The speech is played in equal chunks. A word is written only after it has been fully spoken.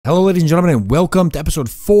Hello ladies and gentlemen, and welcome to episode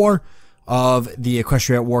 4 of the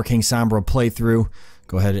Equestria at War King Sombra playthrough.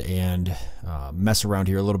 Go ahead and mess around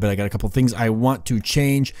here a little bit. I got a couple things I want to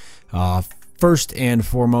change. First and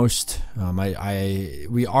foremost,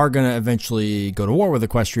 we are going to eventually go to war with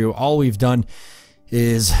Equestria. All we've done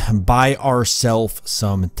is buy ourselves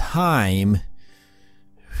some time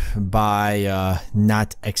by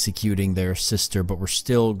not executing their sister, but we're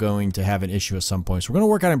still going to have an issue at some point. So we're going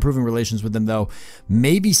to work on improving relations with them, though.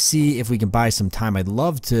 Maybe see if we can buy some time. I'd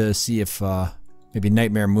love to see if maybe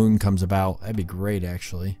Nightmare Moon comes about. That'd be great,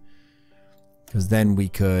 actually, because then we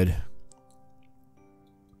could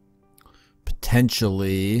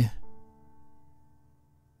potentially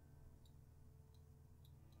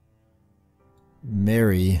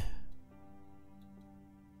marry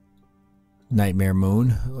Nightmare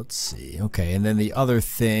Moon. Let's see. Okay, and then the other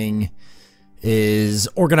thing is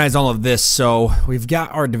organize all of this. So we've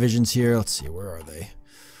got our divisions here. Let's see, where are they?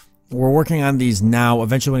 We're working on these now.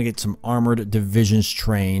 Eventually we're going to get some armored divisions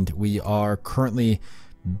trained. We are currently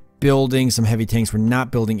building some heavy tanks. We're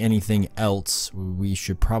not building anything else. We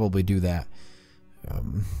should probably do that.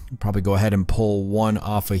 Probably go ahead and pull one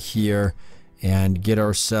off of here and get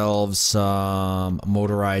ourselves some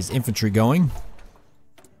motorized infantry going.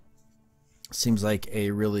 Seems like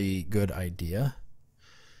a really good idea.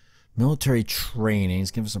 Military training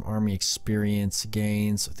is giving us some army experience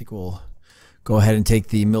gains. I think we'll go ahead and take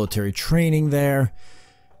the military training there.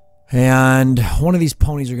 And one of these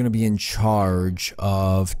ponies are going to be in charge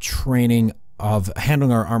of training, of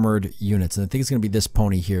handling our armored units. And I think it's going to be this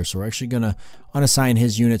pony here. So we're actually going to unassign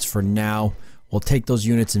his units for now. We'll take those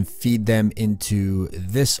units and feed them into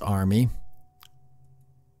this army.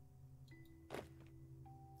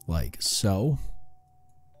 Like so.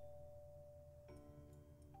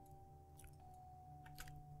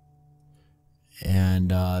 And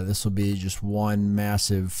this will be just one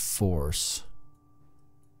massive force.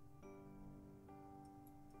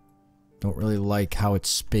 Don't really like how it's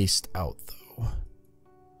spaced out, though.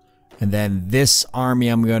 And then this army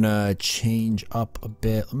I'm gonna change up a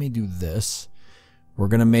bit. Let me do this. We're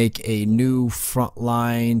going to make a new front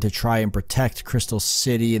line to try and protect Crystal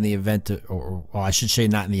City in the event, or well, I should say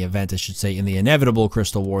not in the event, I should say in the inevitable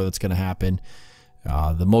Crystal War that's going to happen.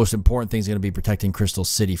 The most important thing is going to be protecting Crystal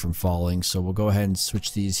City from falling. So we'll go ahead and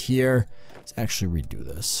switch these here. Let's actually redo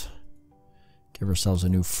this. Give ourselves a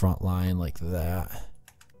new front line like that.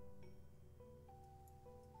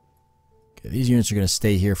 Okay, these units are going to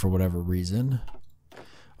stay here for whatever reason.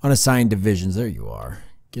 Unassigned divisions, there you are.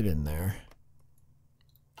 Get in there.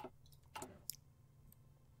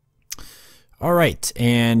 All right,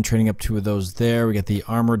 and training up 2 of those there. We got the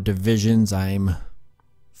armored divisions. I'm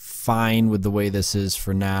fine with the way this is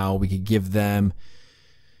for now. We could give them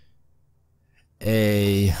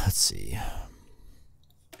a, let's see.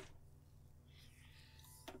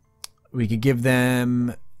 We could give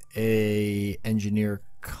them a engineer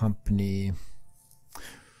company.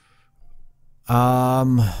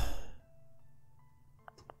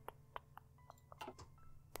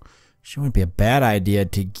 It wouldn't be a bad idea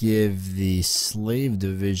to give the slave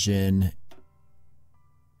division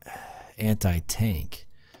anti-tank.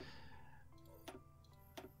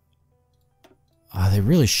 They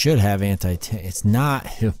really should have anti-tank. It's not,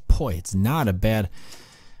 boy, it's not a bad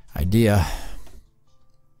idea.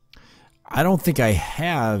 I don't think I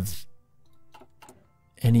have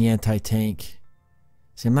any anti-tank.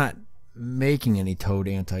 See, I'm not making any towed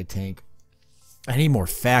anti-tank. I need more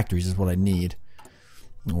factories is what I need.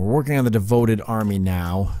 We're working on the devoted army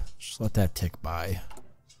now. Just let that tick by.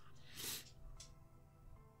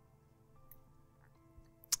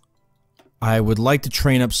 I would like to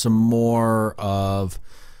train up some more of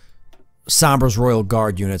Sombra's Royal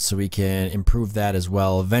Guard units so we can improve that as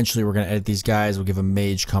well. Eventually we're going to edit these guys. We'll give them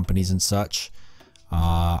mage companies and such.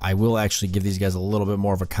 I will actually give these guys a little bit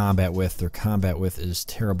more of a combat width. Their combat width is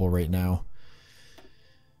terrible right now.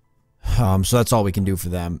 So that's all we can do for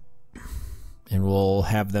them. And we'll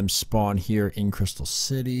have them spawn here in Crystal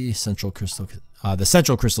City, the Central Crystal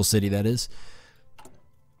City, that is.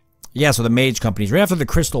 Yeah, so the mage companies. Right after the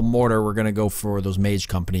Crystal Mortar, we're going to go for those mage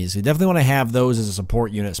companies. We definitely want to have those as a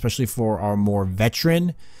support unit, especially for our more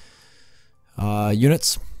veteran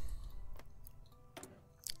units.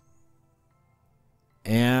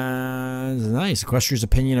 And nice. Equestria's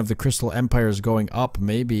opinion of the Crystal Empire is going up.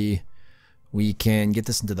 Maybe we can get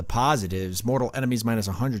this into the positives. Mortal enemies minus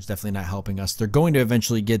 100 is definitely not helping us. They're going to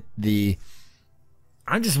eventually get the...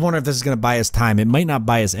 I'm just wondering if this is going to buy us time. It might not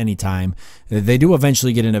buy us any time. They do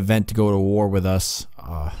eventually get an event to go to war with us.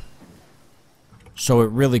 So it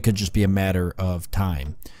really could just be a matter of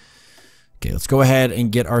time. Okay, let's go ahead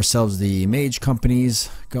and get ourselves the mage companies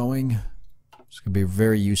going. It's going to be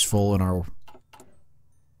very useful in our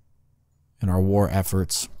war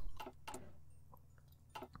efforts.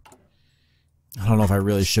 I don't know if I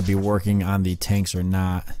really should be working on the tanks or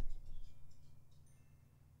not.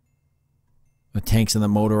 The tanks and the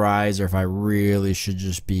motorized, or if I really should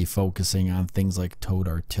just be focusing on things like towed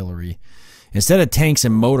artillery. Instead of tanks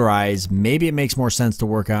and motorized, maybe it makes more sense to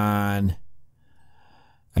work on...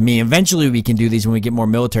 I mean, eventually we can do these when we get more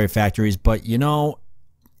military factories, but, you know,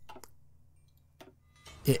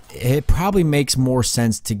 it probably makes more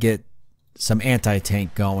sense to get some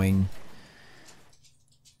anti-tank going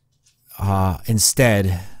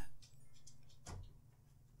instead.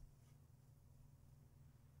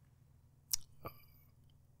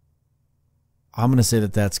 I'm going to say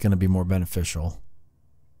that that's going to be more beneficial.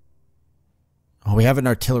 Oh, we have an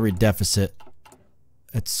artillery deficit.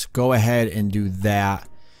 Let's go ahead and do that.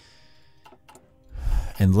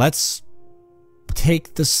 And let's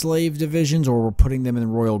take the slave divisions, or we're putting them in the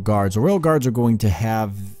Royal Guards. The Royal Guards are going to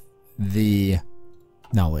have the...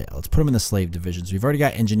 No, yeah, let's put them in the slave divisions. We've already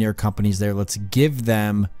got engineer companies there. Let's give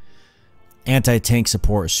them anti-tank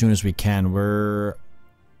support as soon as we can.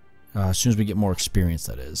 As soon as we get more experience,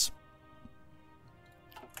 that is.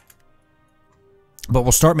 But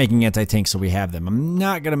we'll start making anti-tanks so we have them. I'm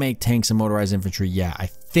not going to make tanks and motorized infantry yet. I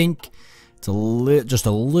think it's just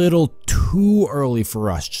a little too early for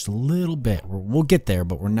us. Just a little bit. We'll get there,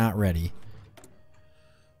 but we're not ready.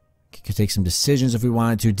 Could take some decisions if we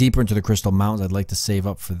wanted to. Deeper into the Crystal Mountains, I'd like to save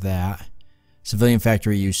up for that. Civilian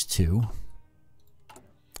factory use 2.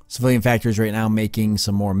 Civilian factories right now making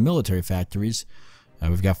some more military factories.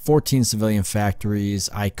 We've got 14 civilian factories.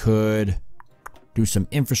 I could do some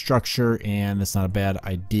infrastructure, and that's not a bad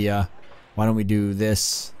idea. Why don't we do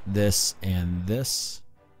this, this, and this?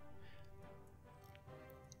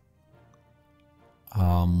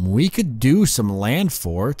 We could do some land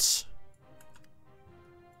forts.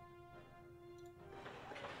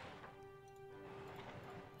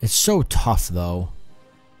 It's so tough, though.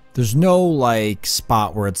 There's no, like,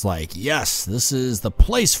 spot where it's like, yes, this is the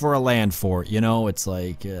place for a land fort. You know, it's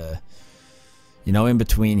like, you know, in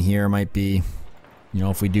between here might be, you know,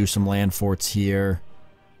 if we do some land forts here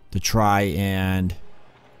to try and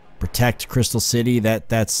protect Crystal City,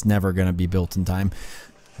 that's never going to be built in time.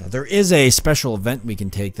 There is a special event we can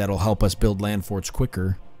take that'll help us build land forts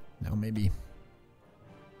quicker. Now, maybe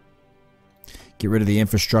get rid of the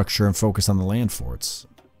infrastructure and focus on the land forts.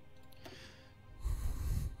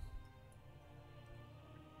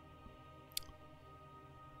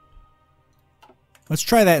 Let's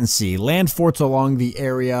try that and see. Land forts along the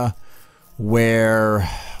area where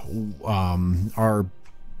our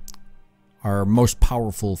most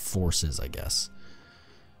powerful forces, I guess.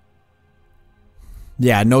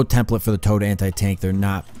 Yeah, no template for the towed anti-tank. They're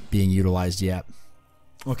not being utilized yet.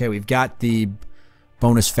 Okay, we've got the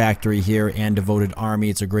bonus factory here and devoted army.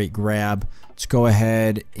 It's a great grab. Let's go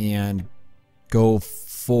ahead and go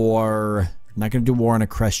for... I'm not going to do war on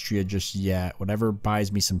Equestria just yet. Whatever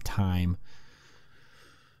buys me some time.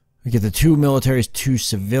 We get the 2 militaries, 2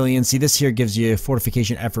 civilians. See, this here gives you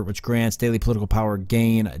fortification effort, which grants daily political power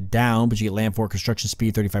gain down, but you get land fort construction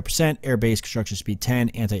speed 35%, air base construction speed 10,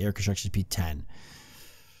 anti-air construction speed 10.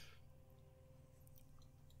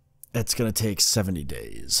 That's going to take 70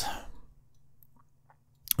 days.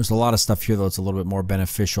 There's a lot of stuff here, though, that's a little bit more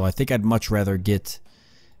beneficial. I think I'd much rather get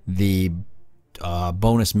the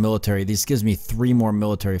bonus military. This gives me 3 more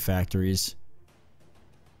military factories.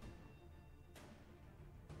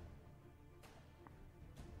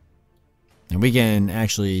 And we can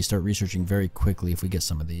actually start researching very quickly if we get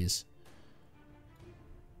some of these.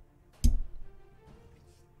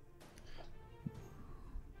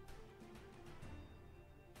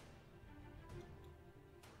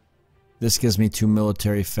 This gives me 2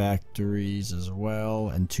 military factories as well,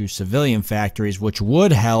 and 2 civilian factories, which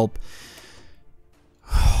would help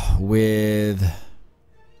with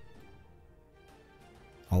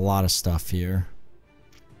a lot of stuff here.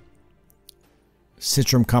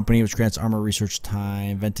 Citrum Company, which grants armor research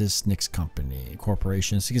time. Ventus Nix Company.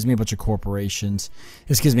 Corporations. It gives me a bunch of corporations.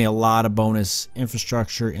 This gives me a lot of bonus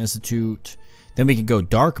infrastructure. Institute. Then we can go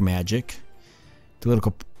Dark Magic.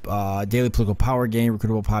 Political, daily political power gain.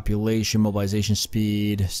 Recruitable population. Mobilization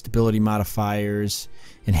speed. Stability modifiers.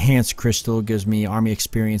 Enhanced Crystal gives me army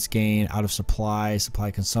experience gain. Out of supply.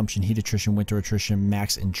 Supply consumption. Heat attrition. Winter attrition.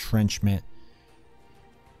 Max entrenchment.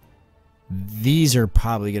 These are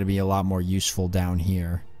probably going to be a lot more useful down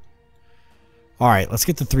here. Alright, let's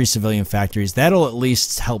get the 3 civilian factories. That'll at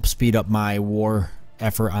least help speed up my war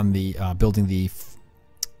effort on the building the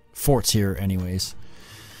forts here anyways.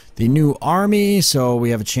 the new army, so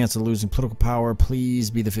we have a chance of losing political power.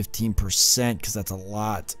 Please be the 15%, because that's a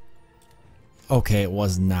lot. Okay, it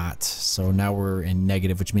was not. So now we're in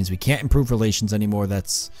negative, which means we can't improve relations anymore.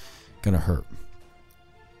 That's gonna hurt.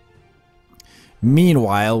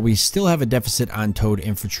 Meanwhile, we still have a deficit on towed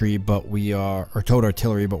infantry, but or towed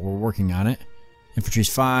artillery, but we're working on it. Infantry's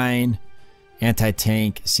fine.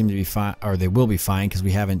 Anti-tank seem to be fine, or they will be fine, because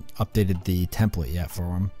we haven't updated the template yet for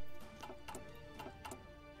them.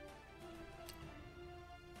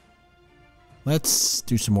 Let's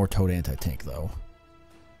do some more towed anti-tank, though.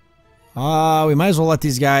 We might as well let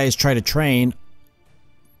these guys try to train.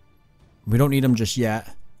 We don't need them just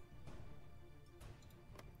yet.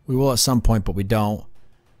 We will at some point, but we don't.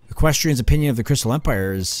 Equestrian's opinion of the Crystal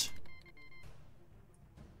Empire is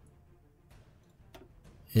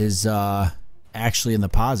actually in the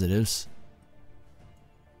positives.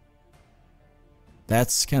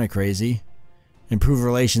 That's kind of crazy. Improved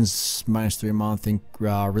relations, -3 a month. And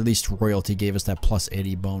released royalty gave us that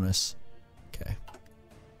 +80 bonus. Okay.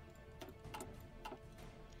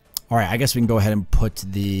 Alright, I guess we can go ahead and put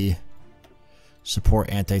the support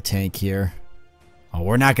anti-tank here. Oh,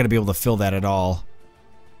 we're not going to be able to fill that at all.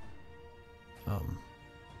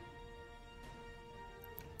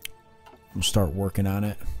 We'll start working on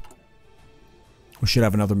it. We should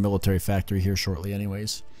have another military factory here shortly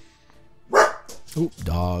anyways. Oop,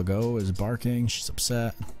 doggo is barking. She's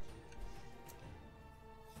upset.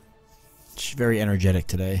 She's very energetic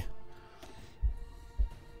today.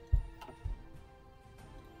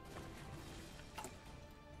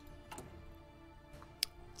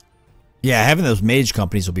 Yeah, having those mage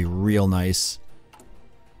companies will be real nice.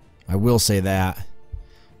 I will say that.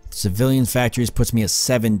 Civilian factories puts me at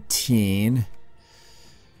 17.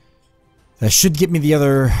 That should get me the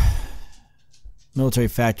other military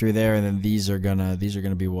factory there, and then these are gonna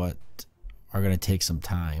be what are gonna take some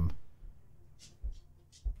time.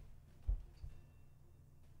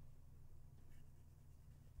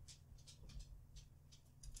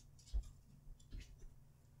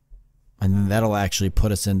 And then that'll actually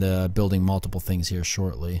put us into building multiple things here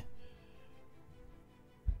shortly.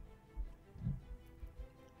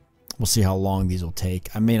 We'll see how long these will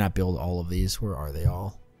take. I may not build all of these. Where are they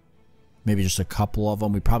all? Maybe just a couple of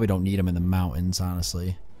them. We probably don't need them in the mountains,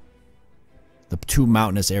 honestly. The two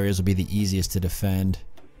mountainous areas will be the easiest to defend.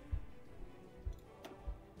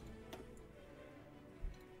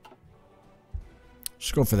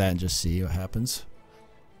 Just go for that and just see what happens.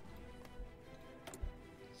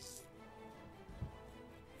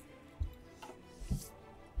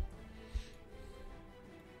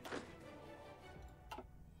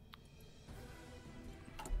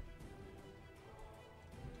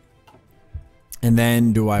 And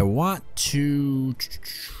then do I want to...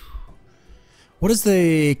 What is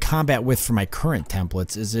the combat width for my current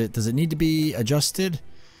templates? Does it need to be adjusted?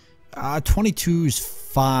 22 is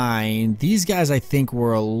fine. These guys I think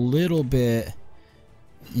were a little bit...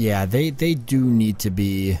 Yeah, they do need to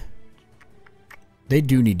be... They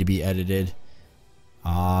do need to be edited.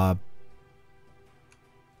 They're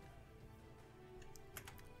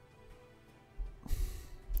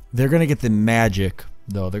going to get the magic...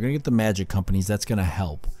 Though they're gonna get the magic companies. That's gonna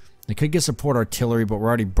help. They could get support artillery, but we're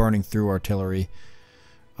already burning through artillery.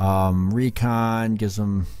 Recon gives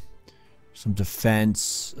them some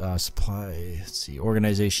defense. Supply, let's see,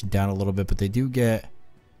 organization down a little bit, but they do get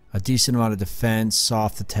a decent amount of defense,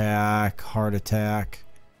 soft attack, hard attack.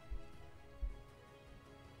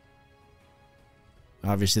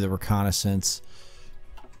 Obviously the reconnaissance.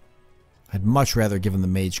 I'd much rather give them the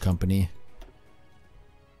mage company.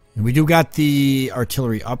 And we do got the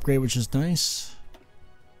artillery upgrade, which is nice.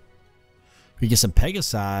 We get some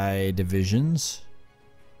Pegasi divisions.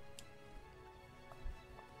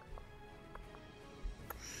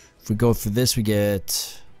 If we go for this, we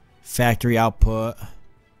get factory output.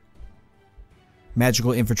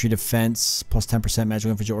 Magical infantry defense, plus 10%.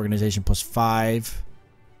 Magical infantry organization, plus 5.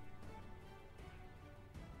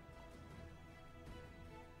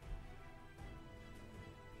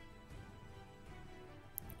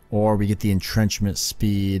 Or we get the entrenchment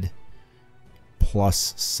speed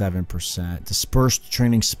plus 7%. Dispersed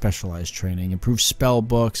training, specialized training. Improved spell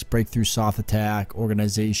books, breakthrough soft attack,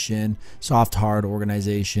 organization, soft hard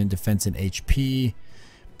organization, defense and HP.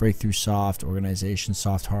 Breakthrough soft, organization,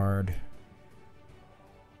 soft hard.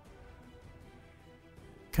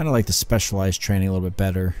 Kind of like the specialized training a little bit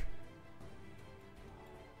better.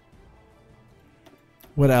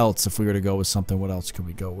 What else, if we were to go with something, what else could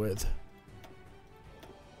we go with?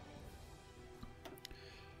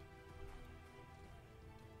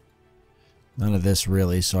 None of this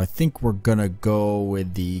really, so I think we're gonna go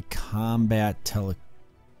with the combat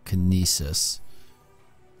Kinesis.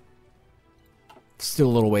 Still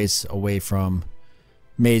a little ways away from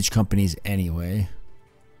mage companies anyway.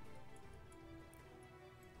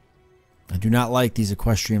 I do not like these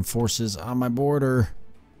equestrian forces on my border.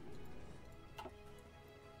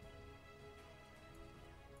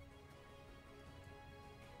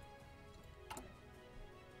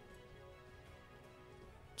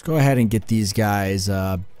 Let's go ahead and get these guys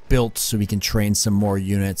built so we can train some more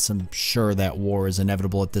units. I'm sure that war is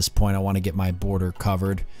inevitable at this point. I want to get my border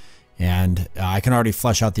covered. And I can already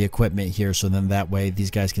flesh out the equipment here, so then that way these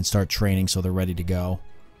guys can start training so they're ready to go.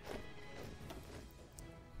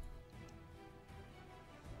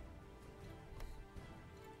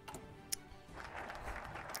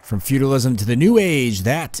 From feudalism to the new age,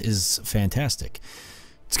 that is fantastic.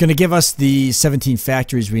 It's going to give us the 17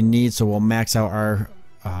 factories we need, so we'll max out our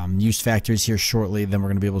used factories here shortly. Then we're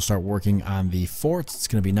going to be able to start working on the forts. It's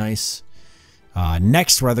going to be nice.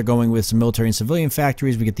 Next, we're either going with some military and civilian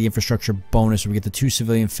factories. We get the infrastructure bonus. We get the 2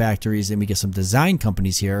 civilian factories, and we get some design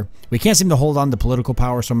companies here. We can't seem to hold on to political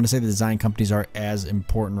power, so I'm going to say the design companies are as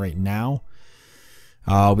important right now.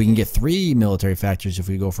 We can get 3 military factories if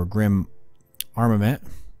we go for Grim Armament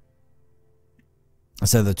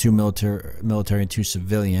instead of the 2 military and 2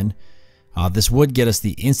 civilian. This would get us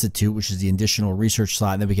the Institute, which is the additional research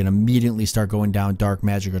slot, and then we can immediately start going down dark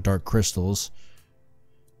magic or dark crystals.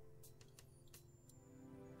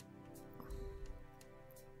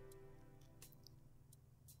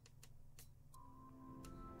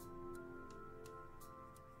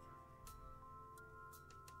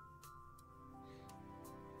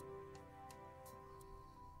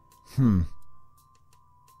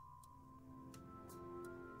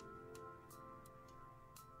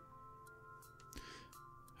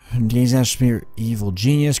 Gains National Evil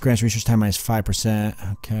Genius. Grants research time minus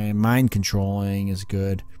 5%. Okay. Mind controlling is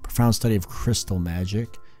good. Profound study of crystal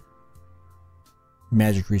magic.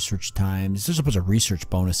 Magic research times. There's a bunch of research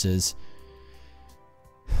bonuses.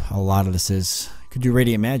 A lot of this is. Could do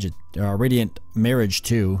Radiant Magic. Radiant Marriage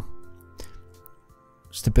too.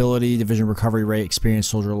 Stability, division recovery rate, experience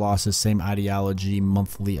soldier losses, same ideology,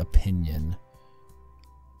 monthly opinion.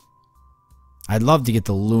 I'd love to get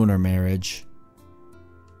the lunar marriage.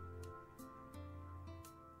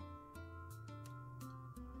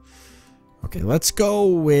 Okay, let's go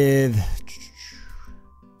with...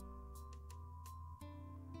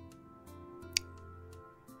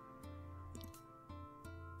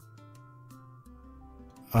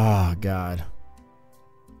 Oh, God.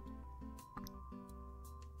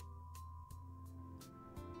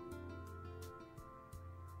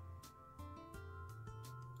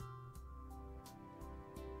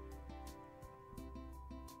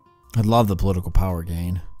 I'd love the political power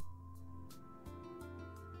gain.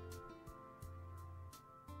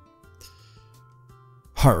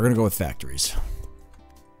 Alright, we're going to go with factories.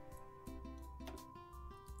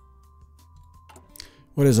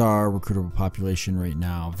 What is our recruitable population right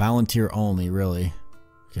now? Volunteer only, really.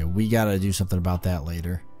 Okay, we got to do something about that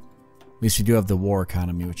later. At least we do have the war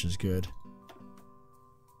economy, which is good.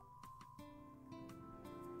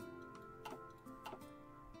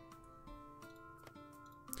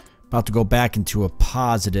 About to go back into a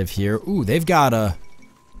positive here. Ooh, they've got a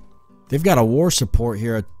war support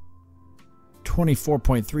here at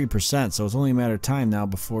 24.3%, so it's only a matter of time now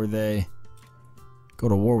before they go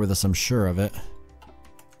to war with us, I'm sure of it.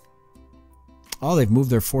 Oh, they've moved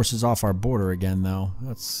their forces off our border again, though.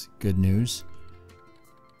 That's good news.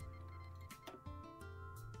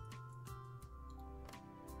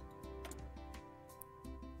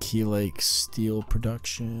 Key Lake steel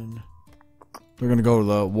production. We're going to go to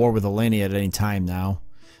the war with Eleni at any time now.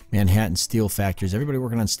 Manhattan steel factories. Everybody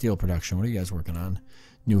working on steel production. What are you guys working on?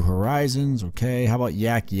 New Horizons. Okay. How about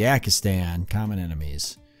Yakistan? Common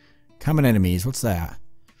enemies. Common enemies. What's that?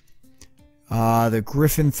 The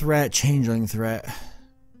Griffin threat. Changeling threat.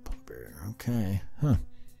 Okay. Huh.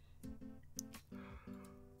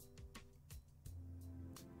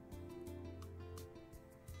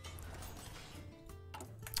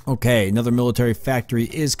 Okay, another military factory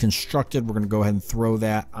is constructed. We're going to go ahead and throw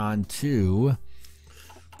that onto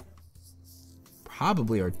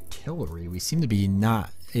probably artillery. We seem to be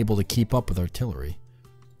not able to keep up with artillery.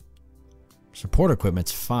 Support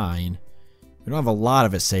equipment's fine. We don't have a lot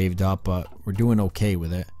of it saved up, but we're doing okay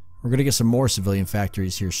with it. We're going to get some more civilian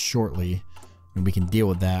factories here shortly, and we can deal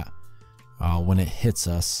with that when it hits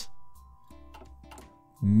us.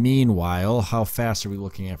 Meanwhile, how fast are we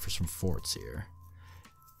looking at for some forts here?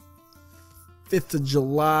 5th of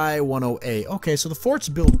July, 108. Okay, so the forts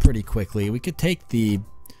build pretty quickly. We could take the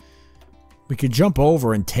We could jump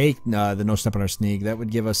over and take the no step on our sneak. That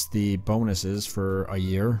would give us the bonuses for a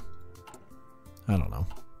year. I don't know.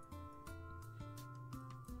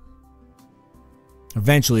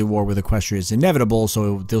 Eventually, war with Equestria is inevitable,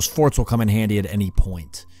 so those forts will come in handy at any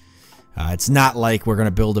point. It's not like we're going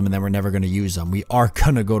to build them and then we're never going to use them. We are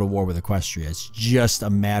going to go to war with Equestria. It's just a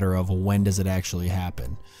matter of when does it actually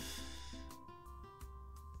happen.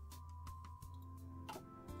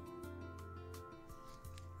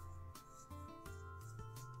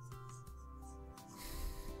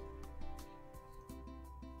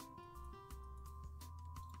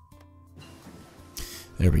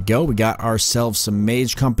 There we go. We got ourselves some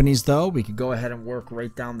mage companies, though. We could go ahead and work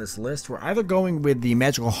right down this list. We're either going with the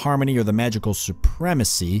magical harmony or the magical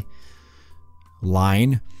supremacy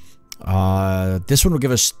line. This one will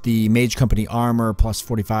give us the mage company armor plus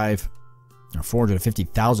 45 or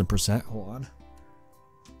 450,000%. Hold on.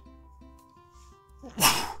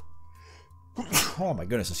 Oh my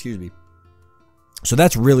goodness, excuse me. So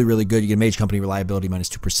that's really, really good. You get Mage Company reliability minus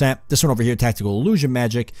 2%. This one over here, Tactical Illusion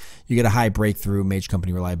Magic, you get a high breakthrough, Mage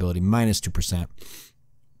Company reliability minus 2%.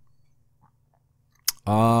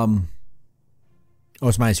 Oh,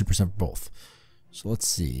 it's minus 2% for both. So let's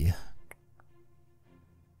see.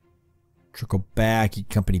 Trickle back,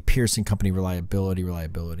 Company Piercing, Company reliability.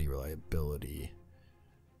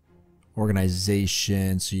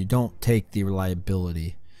 Organization, so you don't take the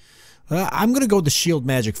reliability. I'm going to go with the Shield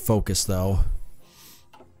Magic Focus, though.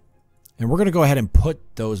 And we're going to go ahead and put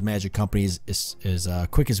those magic companies as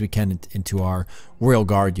quick as we can into our Royal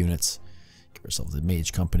Guard units. Give ourselves a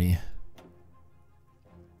mage company.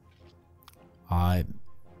 May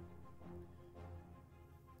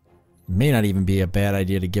not even be a bad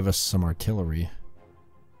idea to give us some artillery.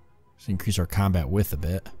 Just increase our combat width a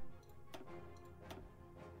bit.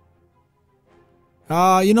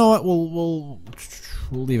 You know what? We'll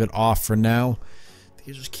leave it off for now.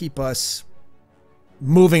 They just keep us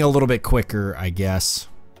moving a little bit quicker, I guess.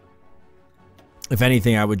 If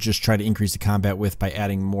anything, I would just try to increase the combat width by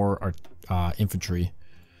adding more infantry.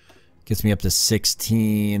 Gets me up to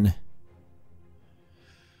 16.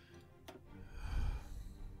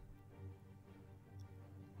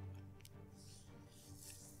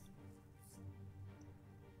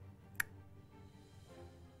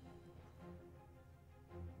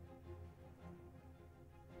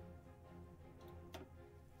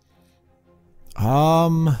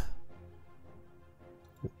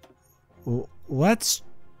 Let's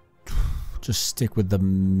just stick with the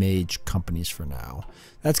mage companies for now.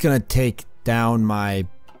 That's gonna take down my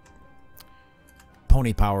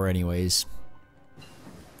pony power anyways.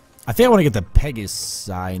 I think I want to get the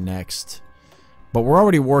Pegasi next, but we're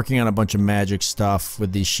already working on a bunch of magic stuff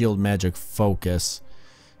with the shield magic focus,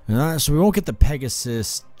 so we won't get the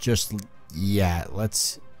Pegasus just yet.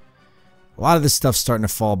 A lot of this stuff's starting to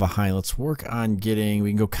fall behind. Let's work on getting... We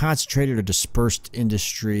can go concentrated or dispersed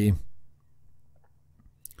industry.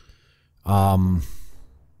 Let's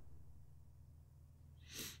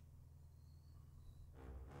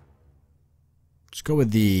go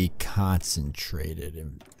with the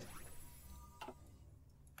concentrated.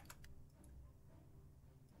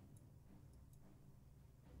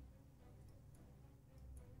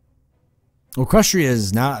 Equestria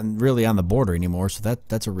is not really on the border anymore, so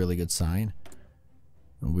that's a really good sign.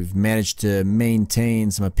 We've managed to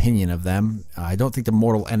maintain some opinion of them. I don't think the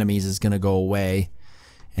mortal enemies is going to go away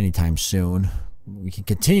anytime soon. We can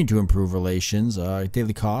continue to improve relations.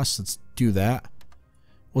 Daily costs, let's do that.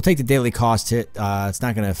 We'll take the daily cost hit. It's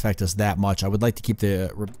not going to affect us that much. I would like to keep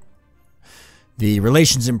the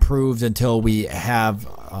relations improved until we have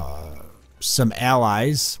some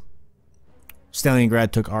allies.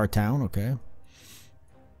 Stalingrad took our town, okay.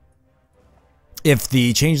 If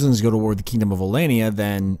the changelings go to war with the Kingdom of Olania,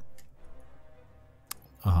 then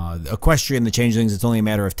Equestria and the changelings, it's only a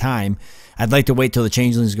matter of time. I'd like to wait till the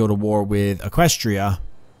changelings go to war with Equestria.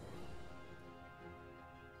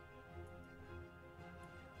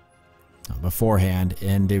 Beforehand,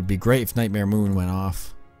 and it would be great if Nightmare Moon went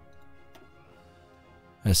off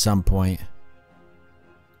at some point.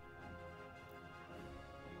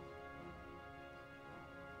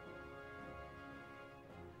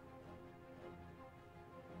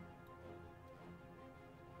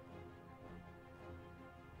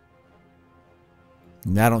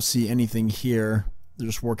 And I don't see anything here. They're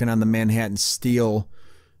just working on the Manhattan Steel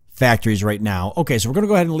factories right now. Okay, so we're going to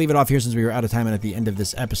go ahead and leave it off here since we were out of time and at the end of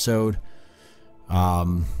this episode.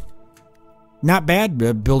 Not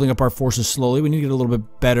bad, building up our forces slowly. We need to get a little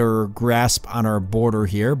bit better grasp on our border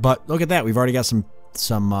here. But look at that. We've already got some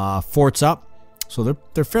forts up. So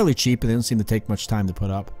they're fairly cheap, and they don't seem to take much time to put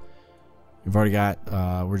up. We've already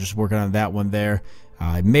got, we're just working on that one there.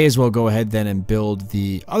 I may as well go ahead then and build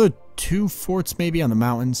the other 2 forts maybe on the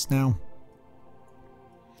mountains now.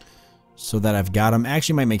 So that I've got them.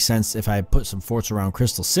 Actually, might make sense if I put some forts around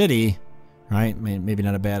Crystal City, right? Maybe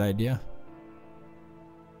not a bad idea.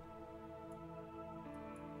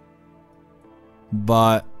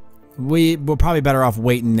 But we're probably better off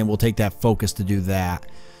waiting, and we'll take that focus to do that.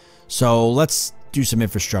 So let's do some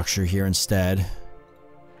infrastructure here instead,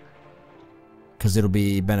 because it'll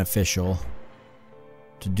be beneficial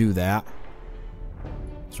to do that.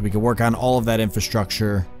 So we can work on all of that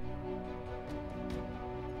infrastructure.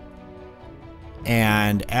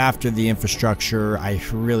 And after the infrastructure, I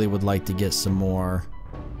really would like to get some more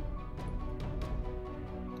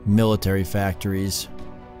military factories.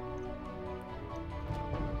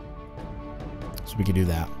 So we can do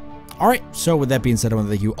that. Alright, so with that being said, I want to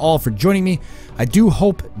thank you all for joining me. I do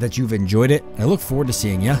hope that you've enjoyed it. I look forward to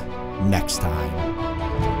seeing you next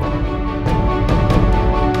time.